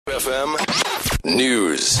FM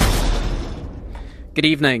News. Good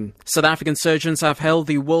evening. South African surgeons have hailed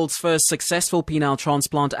the world's first successful penile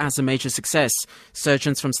transplant as a major success.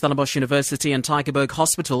 Surgeons from Stellenbosch University and Tygerberg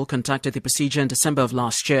Hospital conducted the procedure in December of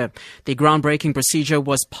last year. The groundbreaking procedure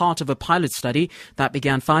was part of a pilot study that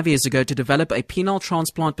began 5 years ago to develop a penile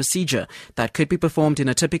transplant procedure that could be performed in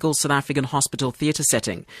a typical South African hospital theatre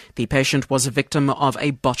setting. The patient was a victim of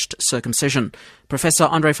a botched circumcision. Professor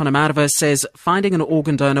Andre van der Merwe says finding an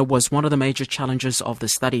organ donor was one of the major challenges of the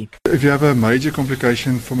study. If you have a major complication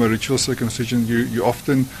from a ritual circumcision, you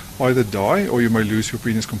often either die or you may lose your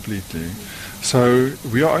penis completely. So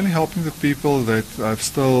we are only helping the people that have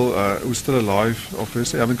who's still alive,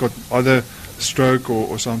 obviously, haven't got either stroke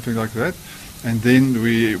or something like that. And then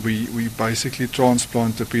we basically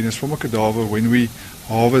transplant the penis from a cadaver when we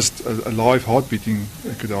harvest a live heart-beating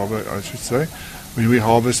cadaver, I should say. When we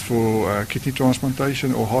harvest for kidney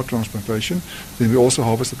transplantation or heart transplantation, then we also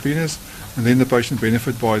harvest the penis, and then the patient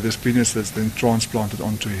benefits by this penis that's then transplanted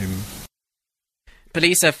onto him.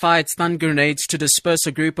 Police have fired stun grenades to disperse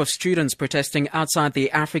a group of students protesting outside the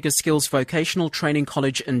Africa Skills Vocational Training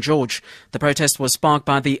College in George. The protest was sparked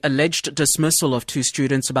by the alleged dismissal of 2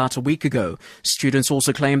 students about a week ago. Students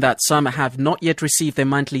also claim that some have not yet received their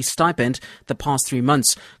monthly stipend the past 3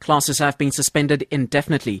 months. Classes have been suspended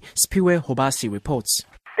indefinitely. Spiwe Hobasi reports.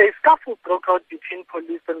 A scuffle broke out between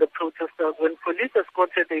police and the protesters when police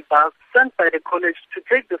escorted a bus sent by the college to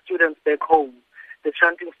take the students back home. The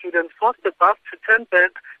chanting students forced the bus to turn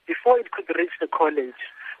back before it could reach the college.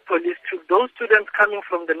 Police took those students coming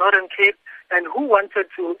from the Northern Cape and who wanted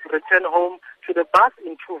to return home to the bus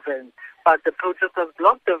in 2 vans, but the protesters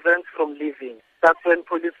blocked the vans from leaving. That's when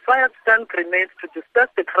police fired stun grenades to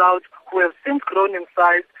disperse the crowd, who have since grown in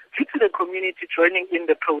size due to the community joining in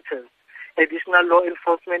the protest. Additional law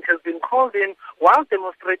enforcement has been called in while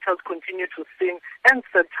demonstrators continue to sing and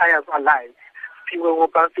set tires alight. Spiwe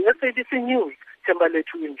Hobasi, SABC News.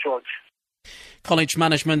 In George. College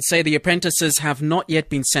management say the apprentices have not yet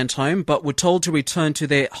been sent home, but were told to return to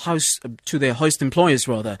their host employers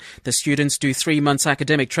rather. The students do 3 months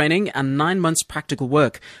academic training and 9 months practical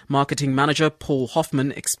work. Marketing manager Paul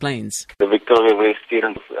Hoffman explains. The Victoria West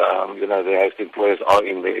students, their host employers are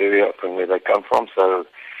in the area from where they come from, so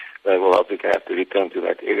they will obviously have to return to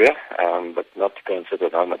that area, but not to go and sit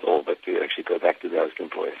at home at all, but to actually go back to the host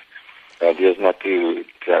employers. The idea is not to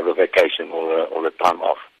have a vacation or a time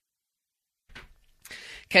off.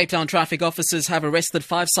 Cape Town traffic officers have arrested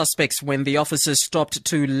 5 suspects when the officers stopped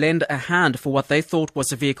to lend a hand for what they thought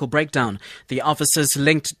was a vehicle breakdown. The officers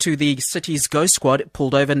linked to the city's Ghost Squad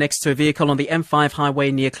pulled over next to a vehicle on the M5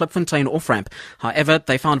 highway near Klipfontein off-ramp. However,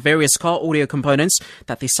 they found various car audio components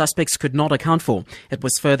that the suspects could not account for. It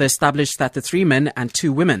was further established that the 3 men and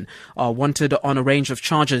 2 women are wanted on a range of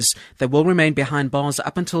charges. They will remain behind bars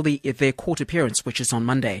up until their court appearance, which is on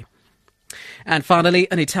Monday. And finally,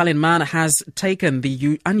 an Italian man has taken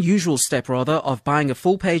the unusual step, of buying a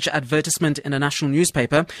full-page advertisement in a national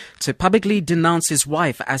newspaper to publicly denounce his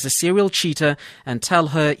wife as a serial cheater and tell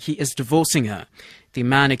her he is divorcing her. The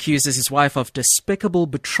man accuses his wife of despicable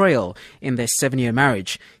betrayal in their 7-year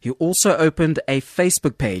marriage. He also opened a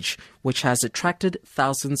Facebook page, which has attracted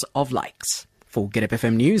thousands of likes. For Get Up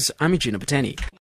FM News, I'm Eugene Pateni.